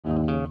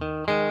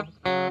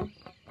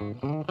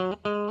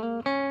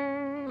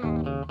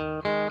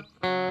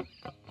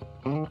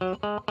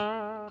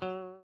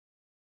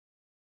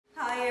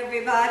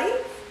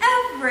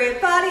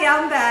everybody,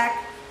 I'm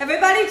back.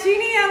 Everybody,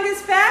 Gina Young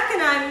is back,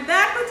 and I'm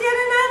back with yet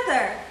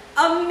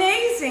another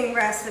amazing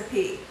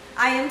recipe.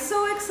 I am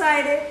so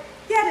excited,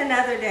 yet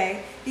another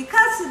day,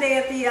 because today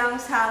at the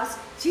Young's house,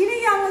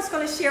 Gina Young is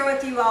going to share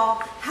with you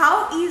all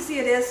how easy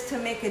it is to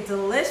make a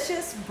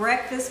delicious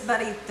breakfast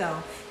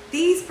burrito.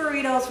 These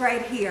burritos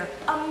right here,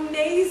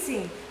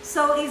 amazing.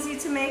 So easy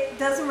to make,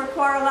 doesn't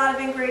require a lot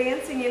of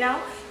ingredients, and you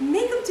know,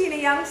 make them Gina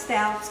Young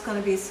style. It's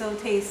gonna be so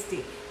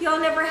tasty. Y'all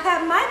never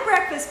had my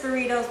breakfast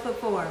burritos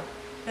before.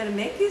 Gonna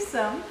make you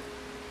some.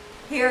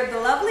 Here are the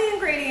lovely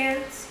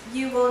ingredients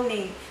you will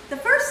need. The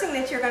first thing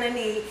that you're gonna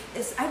need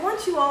is, I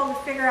want you all to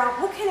figure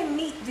out what kind of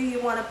meat do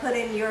you wanna put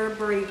in your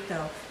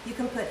burrito. You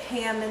can put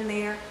ham in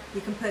there,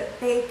 you can put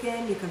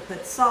bacon, you can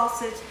put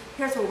sausage.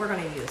 Here's what we're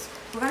gonna use.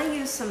 We're gonna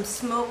use some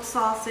smoked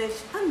sausage,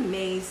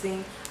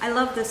 amazing. I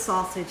love this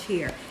sausage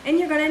here. And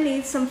you're gonna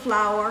need some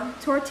flour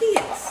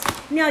tortillas.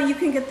 Now you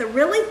can get the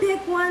really big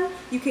one,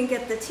 you can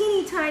get the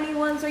teeny tiny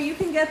ones, or you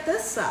can get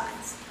this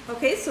size.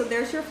 Okay, so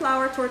there's your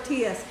flour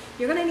tortillas.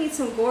 You're gonna need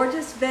some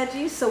gorgeous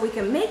veggies so we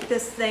can make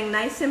this thing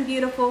nice and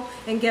beautiful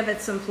and give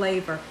it some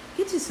flavor.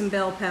 Get you some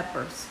bell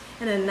peppers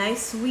and a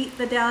nice sweet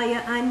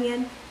Vidalia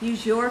onion.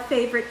 Use your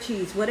favorite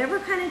cheese. Whatever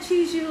kind of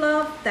cheese you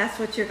love, that's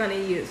what you're gonna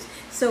use.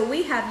 So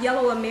we have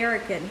yellow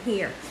American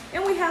here,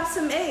 and we have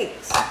some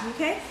eggs,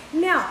 okay?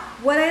 Now,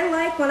 what I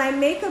like when I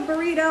make a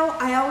burrito,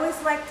 I always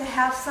like to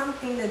have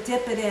something to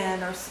dip it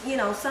in, or you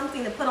know,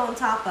 something to put on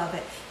top of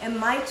it. And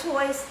my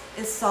choice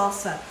is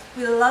salsa.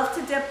 We love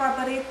to dip our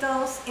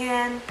burritos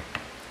in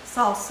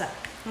salsa.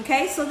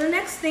 Okay, so the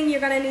next thing you're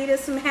gonna need is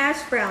some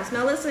hash browns.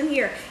 Now listen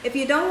here, if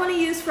you don't wanna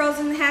use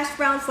frozen hash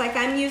browns like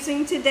I'm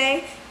using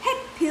today, heck,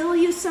 peel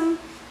you some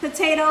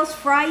potatoes,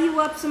 fry you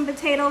up some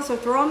potatoes, or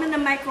throw them in the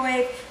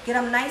microwave, get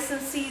them nice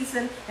and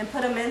seasoned, and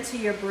put them into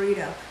your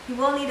burrito. You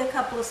will need a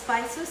couple of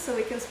spices so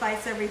we can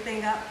spice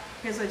everything up.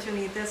 Here's what you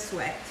need this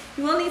way.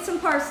 You will need some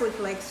parsley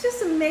flakes just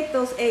to make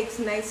those eggs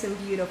nice and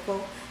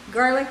beautiful.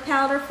 Garlic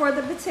powder for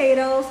the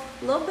potatoes,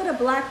 a little bit of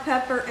black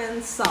pepper,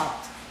 and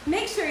salt.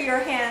 Make sure your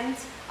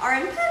hands are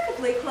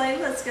impeccably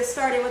clean. Let's get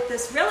started with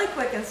this really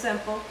quick and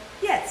simple,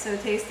 yet so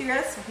tasty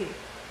recipe.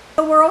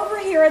 So we're over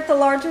here at the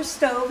larger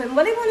stove, and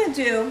what I want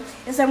to do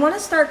is I want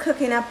to start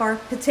cooking up our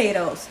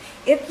potatoes.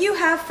 If you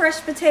have fresh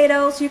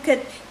potatoes, you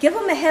could give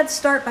them a head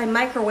start by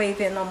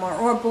microwaving them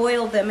or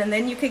boil them, and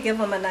then you could give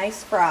them a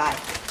nice fry,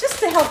 just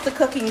to help the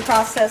cooking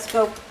process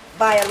go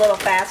by a little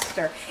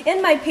faster.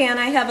 In my pan,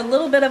 I have a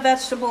little bit of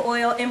vegetable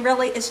oil, and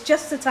really it's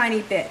just a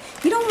tiny bit.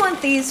 You don't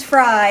want these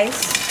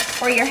fries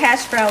or your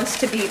hash browns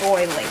to be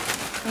oily.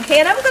 Okay,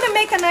 and I'm going to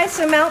make a nice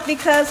amount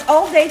because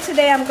all day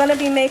today I'm going to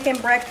be making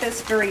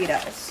breakfast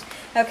burritos.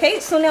 Okay,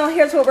 so now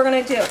here's what we're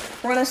going to do.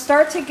 We're going to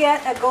start to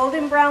get a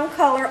golden brown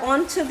color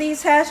onto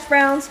these hash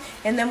browns,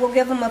 and then we'll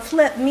give them a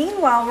flip.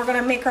 Meanwhile, we're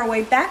going to make our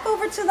way back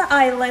over to the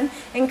island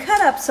and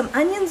cut up some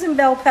onions and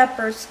bell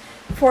peppers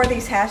for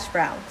these hash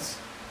browns.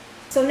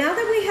 So now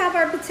that we have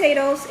our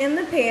potatoes in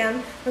the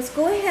pan, let's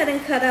go ahead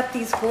and cut up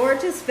these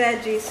gorgeous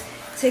veggies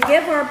to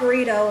give our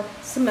burrito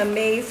some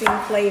amazing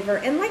flavor,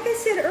 and like I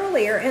said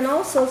earlier, and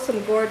also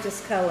some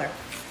gorgeous color.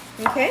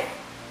 Okay?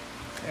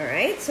 All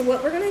right, so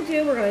what we're gonna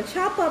do, we're gonna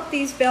chop up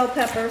these bell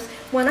peppers.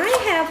 When I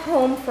have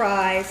home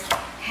fries,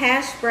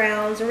 hash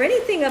browns, or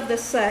anything of the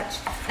such,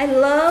 I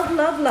love,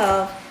 love,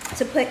 love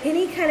to put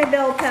any kind of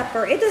bell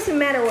pepper. It doesn't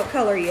matter what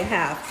color you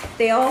have.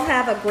 They all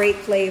have a great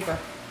flavor.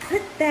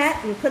 Put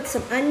that and put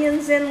some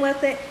onions in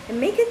with it and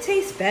make it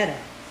taste better.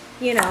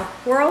 You know,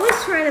 we're always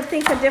trying to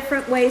think of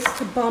different ways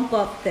to bump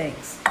up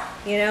things,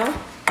 you know?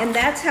 And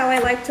that's how I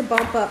like to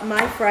bump up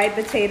my fried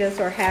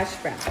potatoes or hash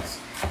browns.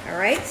 All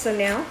right, so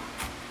now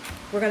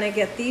we're gonna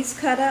get these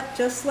cut up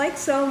just like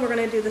so, and we're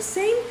gonna do the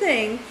same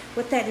thing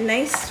with that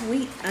nice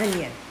sweet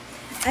onion.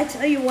 I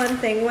tell you one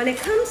thing, when it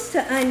comes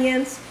to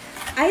onions,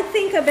 I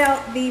think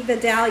about the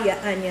Vidalia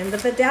onion. The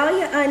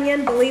Vidalia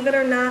onion, believe it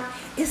or not,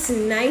 is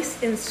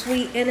nice and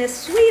sweet, and it's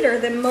sweeter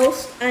than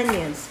most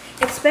onions.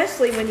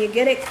 Especially when you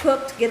get it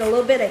cooked, get a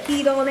little bit of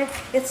heat on it.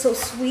 It's so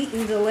sweet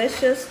and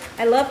delicious.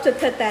 I love to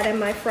put that in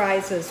my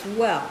fries as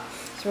well.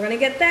 So we're gonna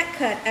get that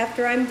cut.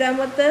 After I'm done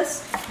with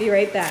this, be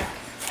right back.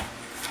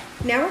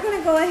 Now we're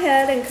gonna go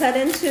ahead and cut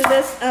into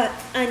this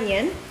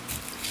onion,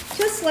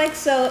 just like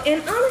so.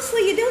 And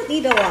honestly, you don't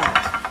need a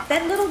lot.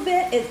 That little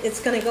bit,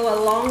 it's gonna go a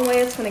long way.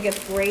 It's gonna give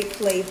great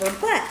flavor.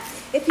 But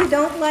if you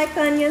don't like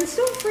onions,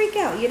 don't freak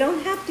out. You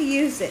don't have to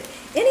use it.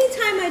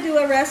 Anytime I do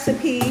a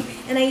recipe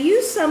and I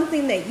use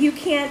something that you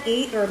can't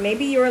eat, or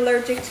maybe you're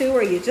allergic to,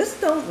 or you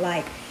just don't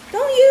like,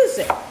 don't use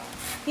it.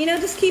 You know,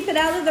 just keep it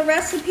out of the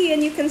recipe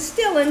and you can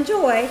still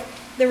enjoy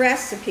the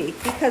recipe.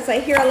 Because I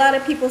hear a lot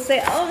of people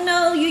say, oh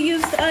no, you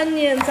used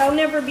onions, I'll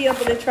never be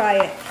able to try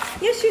it.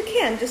 Yes, you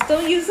can, just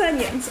don't use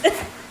onions. It's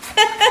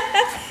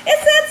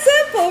that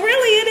simple,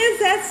 really, it is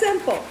that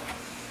simple.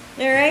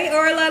 All right,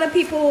 or a lot of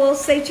people will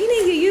say,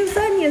 Gina, you use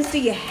onions, do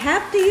you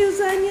have to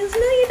use onions? No,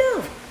 you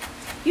don't.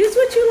 Use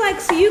what you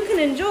like so you can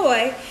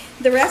enjoy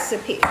the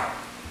recipe.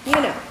 You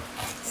know,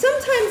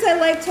 sometimes I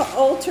like to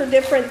alter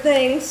different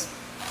things,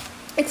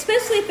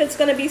 especially if it's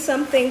going to be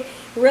something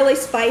really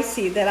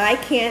spicy that I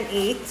can't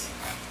eat.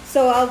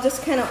 So I'll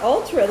just kind of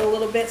alter it a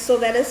little bit so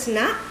that it's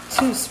not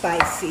too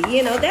spicy.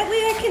 You know, that way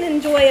I can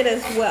enjoy it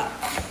as well.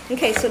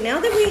 Okay, so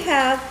now that we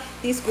have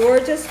these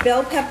gorgeous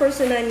bell peppers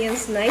and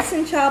onions nice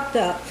and chopped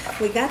up,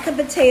 we got the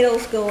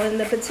potatoes going.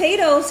 The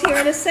potatoes here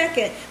in a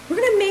second, we're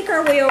gonna make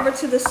our way over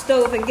to the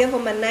stove and give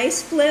them a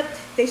nice flip.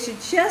 They should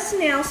just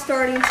now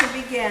starting to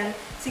begin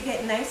to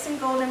get nice and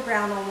golden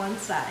brown on one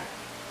side.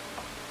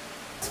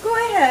 Let's go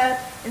ahead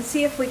and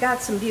see if we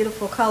got some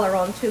beautiful color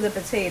onto the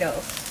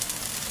potatoes.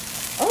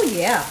 Oh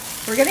yeah,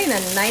 we're getting a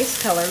nice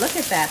color. Look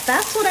at that.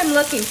 That's what I'm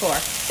looking for.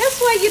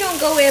 That's why you don't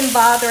go in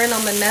bothering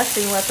them and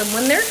messing with them.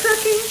 When they're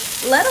cooking,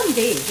 let them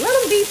be. Let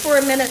them be for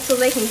a minute so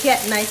they can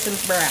get nice and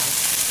brown.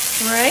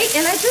 All right,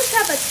 and I just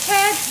have a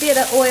tad bit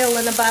of oil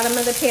in the bottom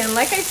of the pan.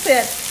 Like I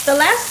said, the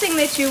last thing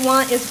that you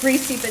want is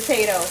greasy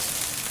potatoes.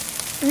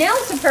 Now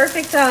is the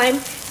perfect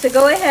time to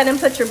go ahead and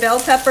put your bell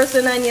peppers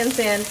and onions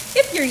in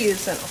if you're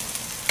using them.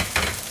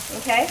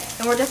 Okay,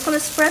 and we're just going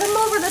to spread them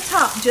over the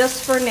top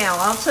just for now.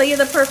 I'll tell you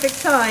the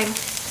perfect time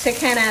to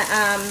kind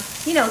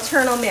of, you know,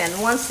 turn them in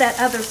once that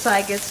other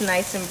side gets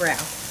nice and brown.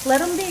 Let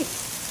them be.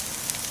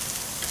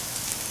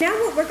 Now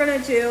what we're going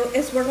to do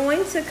is we're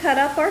going to cut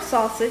up our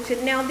sausage.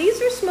 And now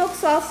these are smoked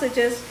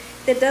sausages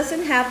that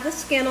doesn't have the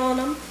skin on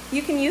them.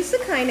 You can use the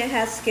kind that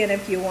has skin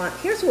if you want.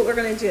 Here's what we're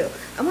going to do.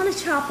 I want to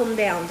chop them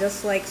down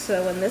just like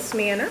so in this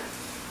manner.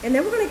 And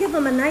then we're going to give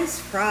them a nice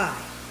fry.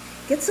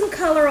 Get some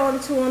color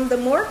onto them. The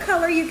more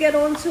color you get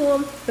onto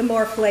them, the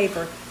more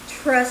flavor.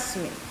 Trust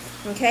me.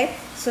 Okay,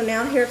 so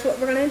now here's what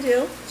we're going to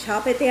do.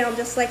 Chop it down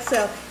just like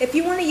so. If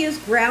you want to use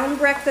ground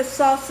breakfast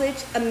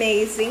sausage,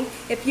 amazing.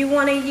 If you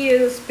want to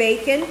use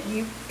bacon,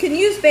 you can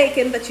use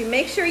bacon, but you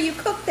make sure you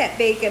cook that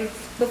bacon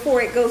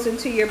before it goes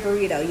into your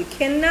burrito. You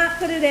cannot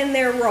put it in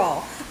there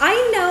raw.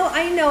 I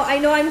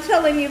know I'm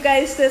telling you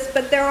guys this,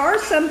 but there are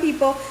some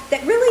people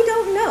that really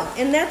don't know,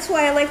 and that's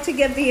why I like to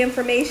give the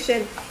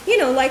information, you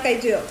know, like I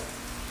do.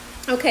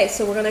 Okay,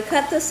 so we're going to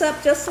cut this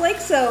up just like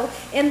so,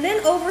 and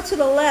then over to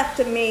the left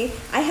of me,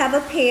 I have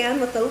a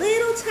pan with a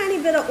little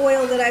tiny bit of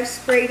oil that I've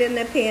sprayed in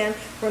the pan.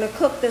 We're going to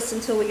cook this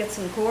until we get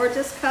some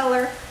gorgeous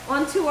color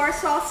onto our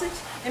sausage,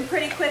 and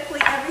pretty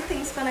quickly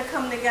everything's going to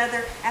come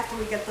together after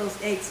we get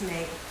those eggs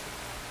made.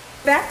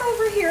 Back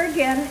over here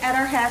again at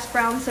our hash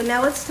browns, and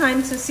now it's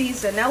time to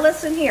season. Now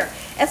listen here,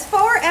 as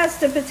far as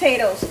the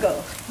potatoes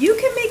go, you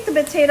can make the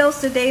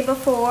potatoes the day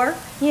before,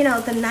 you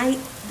know, the night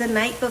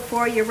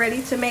before you're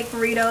ready to make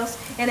burritos,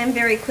 and then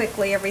very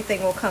quickly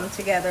everything will come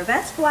together.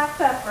 That's black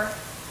pepper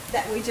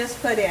that we just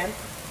put in.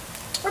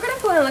 We're going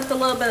to go in with a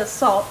little bit of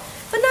salt,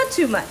 but not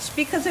too much,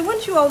 because I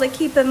want you all to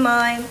keep in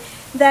mind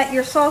that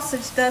your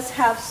sausage does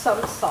have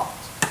some salt,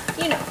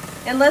 you know.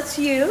 And let's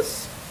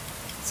use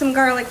some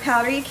garlic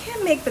powder. You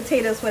can't make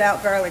potatoes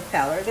without garlic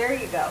powder. There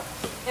you go.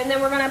 And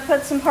then we're going to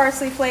put some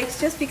parsley flakes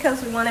just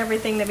because we want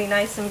everything to be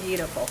nice and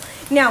beautiful.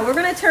 Now we're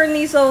going to turn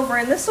these over,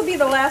 and this will be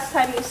the last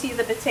time you see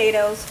the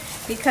potatoes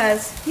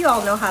because you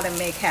all know how to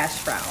make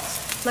hash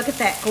browns. Look at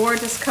that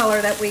gorgeous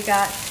color that we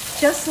got.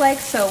 Just like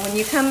so. When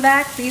you come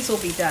back, these will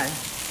be done.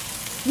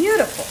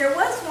 Beautiful. There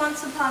was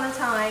once upon a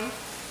time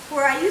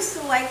where I used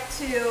to like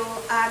to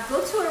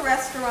go to a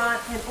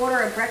restaurant and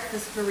order a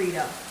breakfast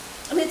burrito.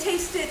 And it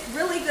tasted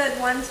really good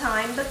one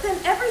time, but then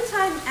every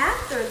time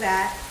after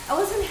that, I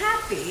wasn't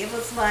happy. It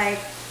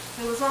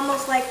was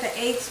almost like the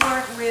eggs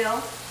weren't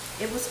real.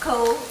 It was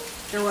cold.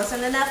 There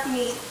wasn't enough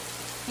meat.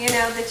 You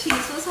know, the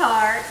cheese was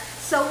hard.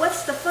 So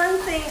what's the fun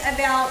thing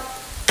about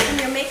when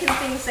you're making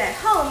things at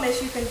home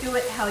is you can do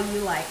it how you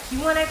like. You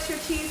want extra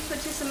cheese,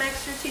 put you some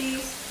extra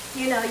cheese.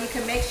 You know, you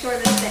can make sure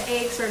that the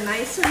eggs are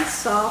nice and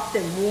soft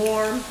and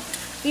warm.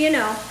 You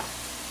know,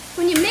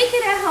 when you make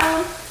it at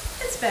home,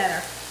 it's better.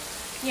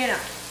 You know.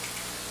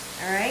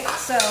 All right,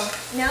 so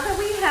now that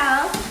we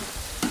have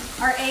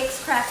our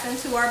eggs cracked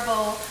into our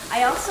bowl,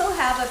 I also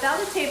have about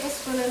 1.5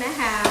 tablespoons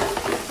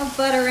of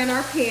butter in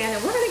our pan,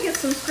 and we're going to get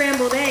some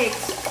scrambled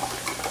eggs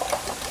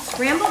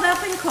scrambled up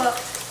and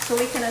cooked so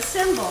we can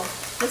assemble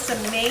this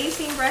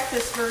amazing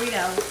breakfast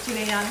burrito,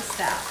 Gina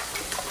style.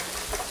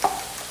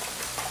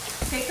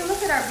 Take a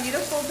look at our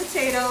beautiful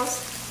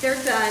potatoes.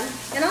 They're done,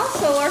 and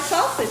also our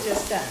sausage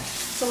is done.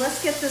 So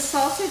let's get the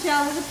sausage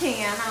out of the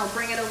pan. I'll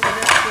bring it over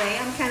this way.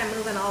 I'm kind of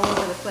moving all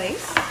over the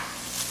place.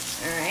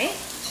 All right,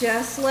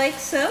 just like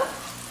so.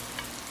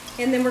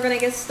 And then we're going to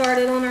get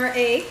started on our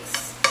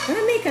eggs. I'm going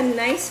to make a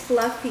nice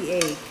fluffy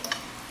egg.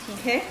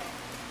 Okay,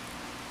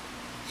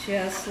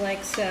 just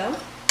like so.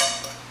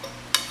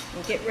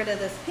 We'll get rid of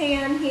this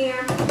pan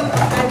here.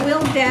 I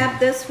will dab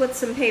this with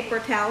some paper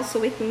towels so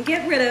we can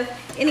get rid of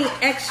any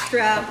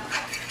extra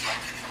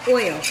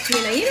oil.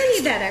 You know, you don't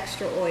need that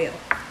extra oil.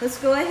 Let's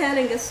go ahead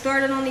and get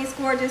started on these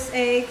gorgeous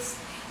eggs.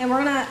 And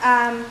we're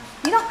gonna,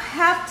 you don't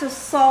have to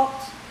salt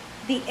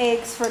the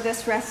eggs for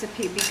this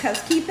recipe because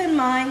keep in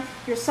mind,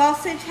 your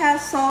sausage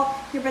has salt,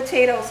 your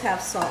potatoes have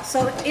salt.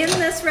 So in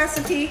this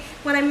recipe,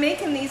 when I'm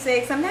making these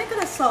eggs, I'm not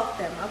gonna salt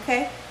them,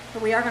 okay?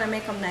 But we are gonna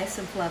make them nice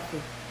and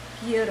fluffy.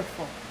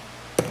 Beautiful.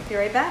 Be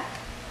right back.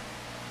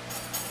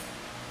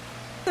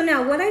 So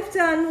now what I've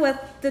done with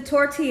the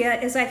tortilla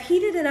is I've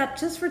heated it up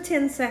just for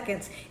 10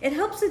 seconds. It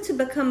helps it to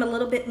become a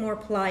little bit more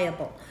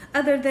pliable.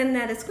 Other than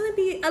that, it's going to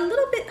be a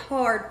little bit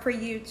hard for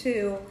you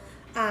to,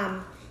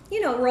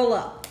 you know, roll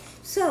up.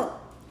 So,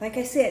 like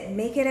I said,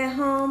 make it at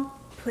home.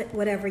 Put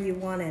whatever you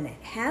want in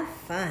it. Have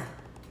fun.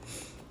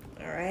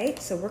 All right,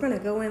 so we're going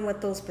to go in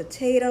with those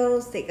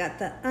potatoes. They got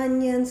the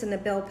onions and the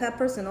bell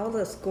peppers and all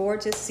those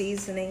gorgeous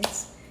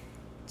seasonings,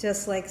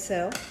 just like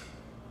so.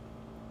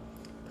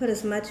 Put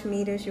as much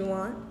meat as you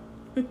want.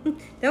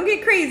 Don't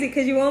get crazy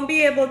because you won't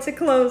be able to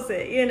close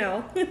it, you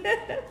know.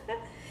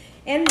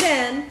 And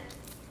then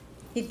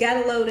you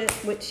got to load it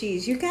with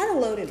cheese. You got to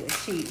load it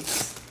with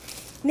cheese.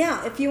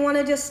 Now, if you want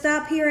to just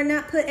stop here and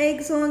not put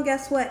eggs on,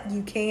 guess what?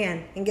 You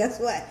can. And guess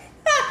what?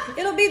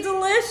 It'll be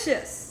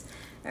delicious.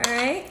 All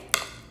right.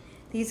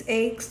 These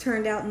eggs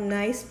turned out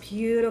nice,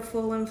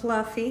 beautiful, and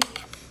fluffy.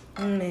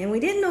 And we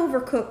didn't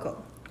overcook them.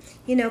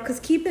 You know, because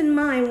keep in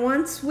mind,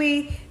 once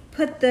we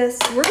put this,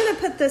 we're going to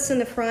put this in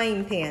the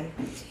frying pan.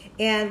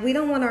 And we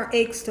don't want our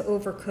eggs to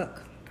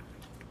overcook.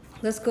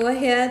 Let's go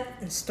ahead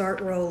and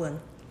start rolling.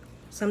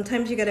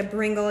 Sometimes you got to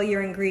bring all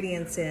your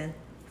ingredients in.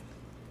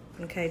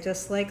 Okay,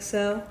 just like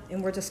so.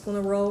 And we're just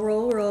going to roll,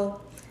 roll,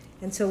 roll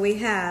until we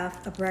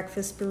have a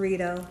breakfast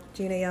burrito,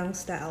 Gina Young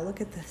style.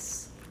 Look at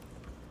this.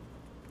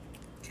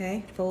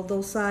 Okay, fold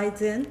those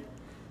sides in.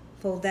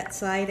 Fold that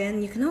side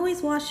in. You can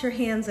always wash your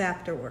hands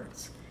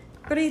afterwards.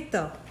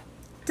 Burrito.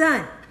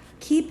 Done.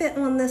 Keep it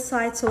on this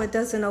side so it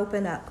doesn't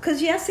open up.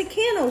 Because yes, it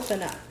can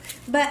open up.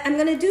 But I'm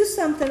going to do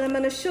something. I'm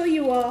going to show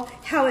you all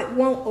how it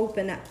won't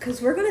open up.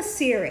 Because we're going to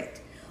sear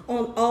it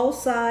on all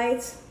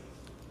sides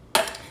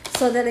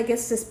so that it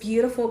gets this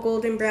beautiful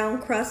golden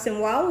brown crust. And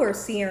while we're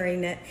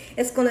searing it,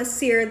 it's going to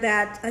sear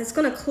that, it's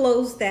going to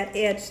close that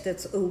edge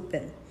that's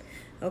open.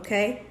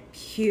 Okay?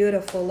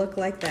 Beautiful. Look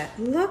like that.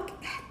 Look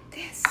at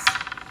this.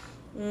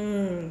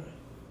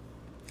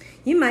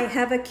 You might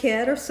have a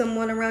kid or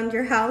someone around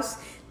your house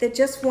that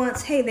just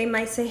wants, hey, they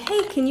might say,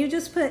 hey, can you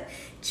just put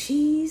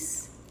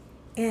cheese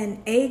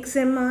and eggs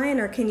in mine?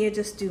 Or can you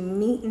just do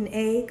meat and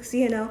eggs,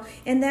 you know?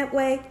 And that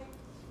way,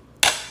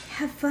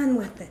 have fun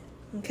with it,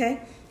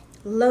 okay?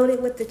 Load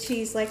it with the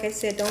cheese, like I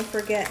said, don't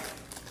forget.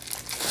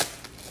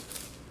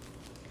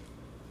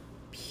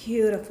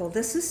 Beautiful.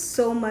 This is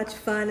so much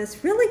fun.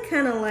 It's really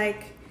kind of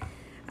like,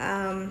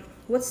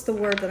 what's the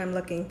word that I'm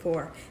looking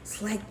for?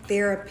 It's like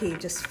therapy,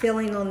 just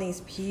filling on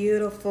these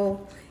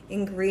beautiful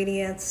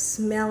ingredients,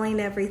 smelling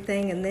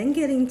everything, and then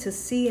getting to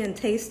see and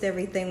taste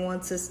everything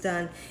once it's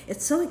done.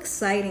 It's so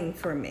exciting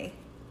for me.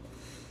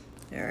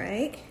 All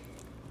right,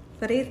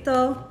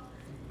 burrito,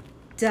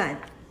 done.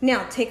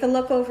 Now take a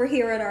look over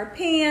here at our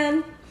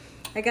pan.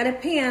 I got a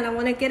pan, I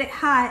want to get it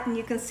hot, and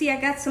you can see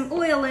I got some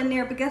oil in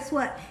there, but guess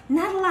what?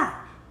 Not a lot.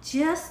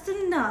 Just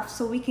enough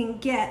so we can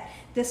get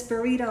this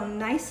burrito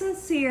nice and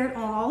seared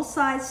on all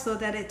sides so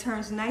that it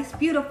turns nice,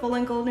 beautiful,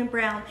 and golden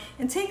brown.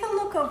 And take a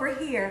look over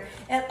here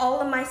at all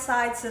of my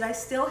sides that I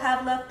still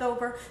have left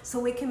over so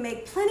we can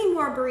make plenty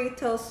more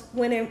burritos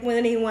when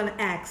anyone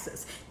asks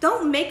us.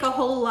 Don't make a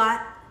whole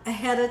lot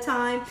ahead of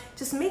time.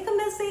 Just make them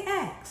as they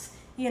ask.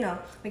 You know,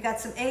 we got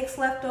some eggs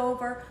left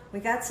over,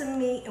 we got some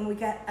meat, and we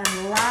got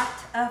a lot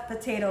of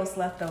potatoes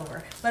left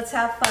over. Let's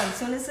have fun. As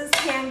soon as this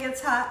pan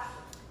gets hot,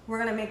 we're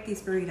gonna make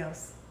these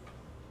burritos.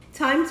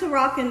 Time to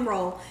rock and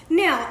roll.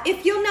 Now,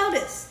 if you'll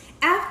notice,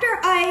 after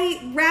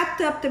I wrapped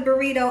up the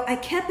burrito, I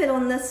kept it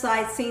on this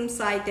side, same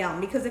side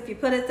down, because if you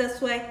put it this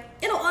way,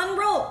 it'll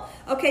unroll.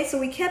 Okay, so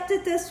we kept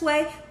it this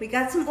way. We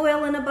got some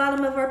oil in the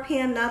bottom of our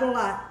pan, not a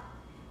lot.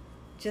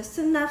 Just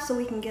enough so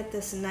we can get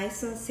this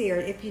nice and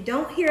seared. If you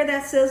don't hear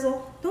that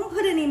sizzle, don't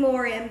put any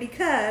more in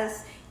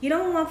because you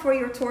don't want for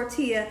your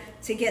tortilla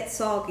to get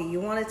soggy.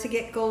 You want it to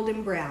get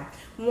golden brown.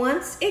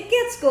 Once it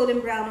gets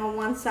golden brown on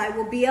one side,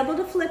 we'll be able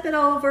to flip it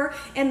over,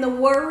 and the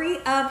worry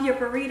of your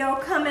burrito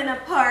coming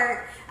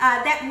apart,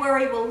 that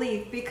worry will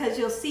leave because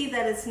you'll see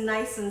that it's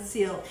nice and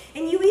sealed.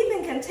 And you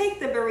even can take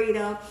the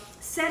burrito,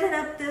 set it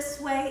up this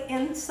way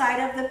inside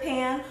of the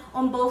pan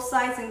on both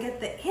sides and get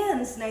the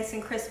ends nice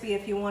and crispy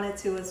if you wanted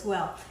to as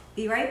well.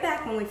 Be right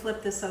back when we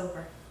flip this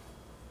over.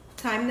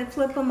 Time to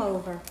flip them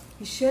over.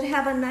 You should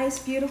have a nice,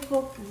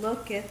 beautiful,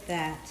 look at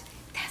that.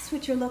 That's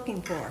what you're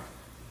looking for.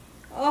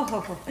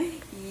 Oh,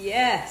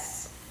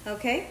 yes.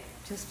 Okay,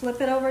 just flip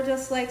it over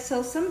just like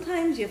so.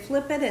 Sometimes you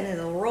flip it and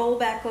it'll roll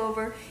back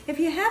over. If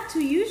you have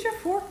to, use your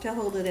fork to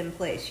hold it in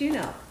place, you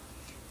know.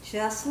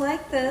 Just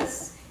like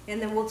this.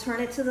 And then we'll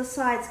turn it to the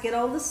sides. Get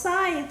all the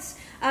sides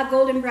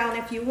golden brown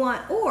if you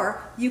want.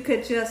 Or you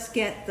could just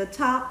get the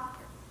top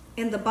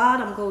and the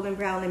bottom golden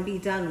brown and be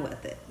done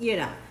with it. You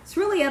know, it's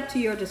really up to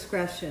your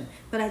discretion.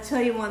 But I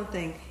tell you one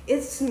thing,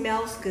 it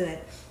smells good.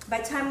 By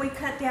the time we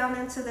cut down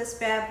into this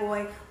bad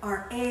boy,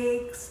 our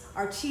eggs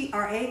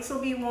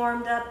will be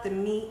warmed up, the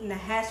meat and the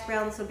hash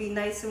browns will be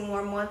nice and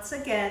warm once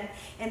again,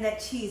 and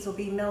that cheese will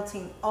be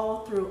melting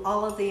all through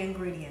all of the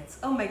ingredients.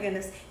 Oh my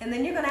goodness. And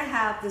then you're gonna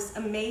have this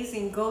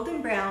amazing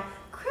golden brown,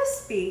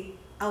 crispy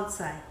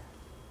outside.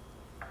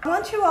 I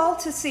want you all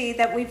to see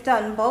that we've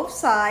done both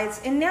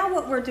sides, and now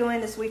what we're doing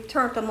is we've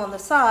turned them on the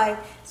side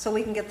so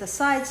we can get the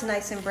sides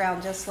nice and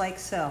brown just like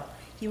so.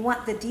 You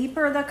want the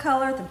deeper the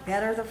color, the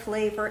better the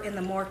flavor and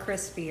the more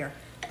crispier.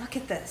 Look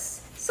at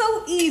this.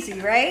 So easy,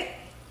 right?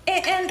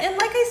 And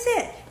like I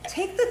said,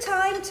 take the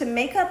time to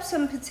make up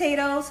some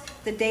potatoes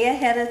the day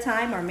ahead of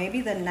time or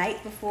maybe the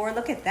night before.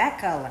 Look at that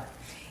color.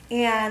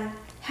 And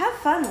have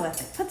fun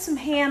with it. Put some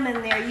ham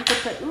in there. You could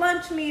put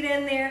lunch meat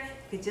in there.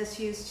 You could just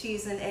use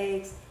cheese and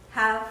eggs.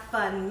 Have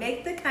fun.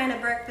 Make the kind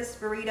of breakfast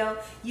burrito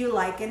you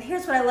like. And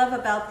here's what I love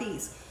about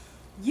these.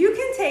 You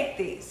can take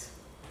these.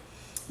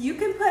 You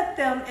can put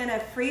them in a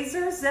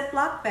freezer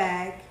Ziploc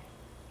bag.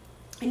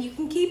 And you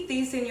can keep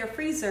these in your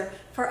freezer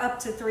for up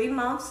to 3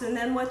 months. And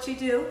then what you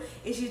do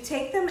is you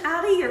take them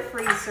out of your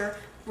freezer,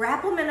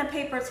 wrap them in a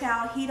paper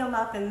towel, heat them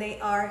up, and they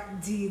are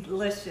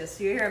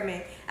delicious. You hear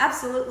me?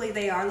 Absolutely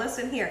they are.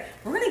 Listen here.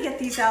 We're going to get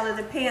these out of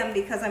the pan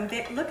because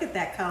look at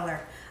that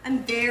color.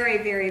 I'm very,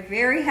 very,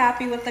 very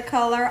happy with the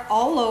color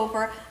all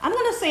over. I'm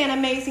going to say an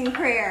amazing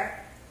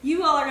prayer.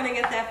 You all are going to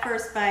get that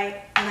first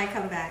bite when I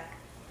come back.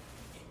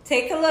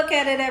 Take a look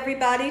at it,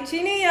 everybody.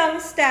 Gina Young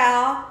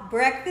style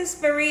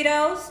breakfast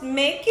burritos.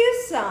 Make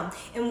you some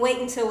and wait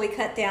until we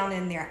cut down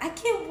in there. I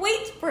can't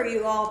wait for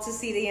you all to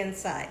see the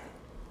inside.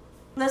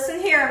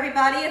 Listen here,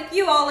 everybody. If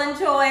you all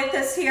enjoyed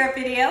this here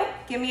video,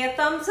 give me a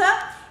thumbs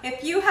up.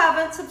 If you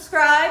haven't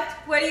subscribed,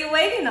 what are you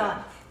waiting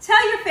on?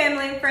 Tell your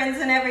family and friends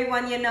and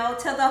everyone you know.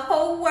 Tell the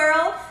whole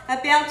world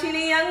about Gina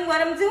Young,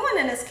 what I'm doing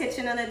in this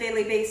kitchen on a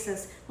daily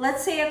basis.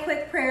 Let's say a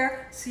quick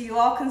prayer so you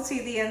all can see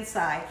the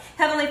inside.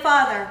 Heavenly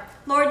Father,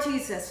 Lord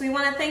Jesus, we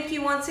want to thank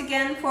you once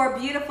again for a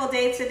beautiful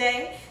day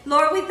today.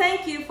 Lord, we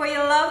thank you for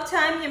your love,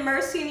 time, your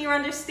mercy, and your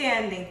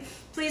understanding.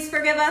 Please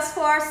forgive us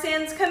for our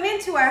sins. Come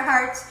into our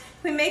hearts.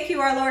 We make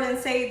you our Lord and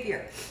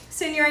Savior.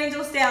 Send your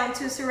angels down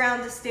to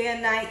surround us day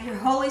and night. Your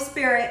Holy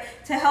Spirit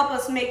to help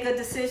us make good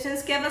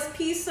decisions. Give us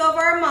peace over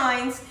our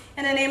minds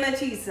in the name of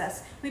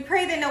Jesus. We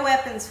pray that no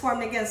weapons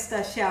formed against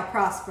us shall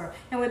prosper.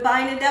 And we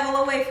bind the devil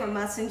away from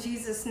us in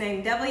Jesus'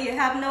 name. Devil, you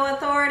have no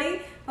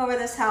authority over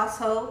this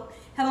household.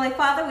 Heavenly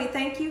Father, we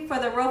thank you for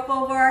the roof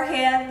over our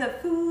head, the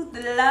food,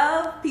 the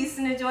love, peace,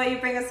 and the joy you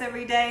bring us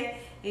every day.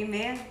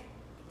 Amen.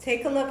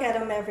 Take a look at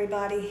them,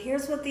 everybody.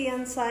 Here's what the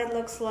inside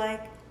looks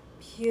like.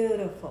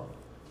 Beautiful.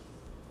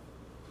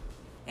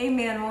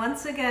 Amen.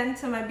 Once again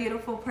to my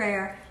beautiful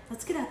prayer.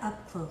 Let's get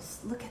up close.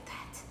 Look at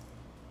that.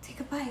 Take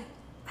a bite.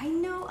 I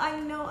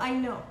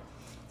know.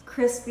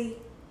 Crispy,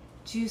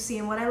 juicy.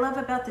 And what I love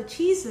about the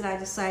cheese that I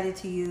decided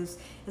to use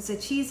is the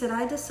cheese that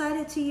I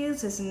decided to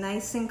use is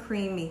nice and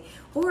creamy.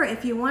 Or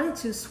if you wanted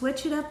to,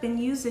 switch it up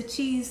and use a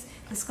cheese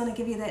that's going to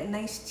give you that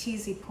nice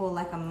cheesy pull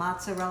like a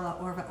mozzarella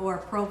or a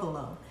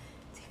provolone.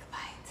 Take a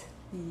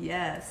bite.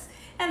 Yes.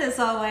 And as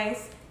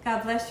always,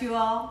 God bless you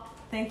all.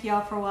 Thank you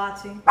all for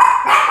watching. Good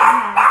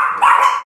night.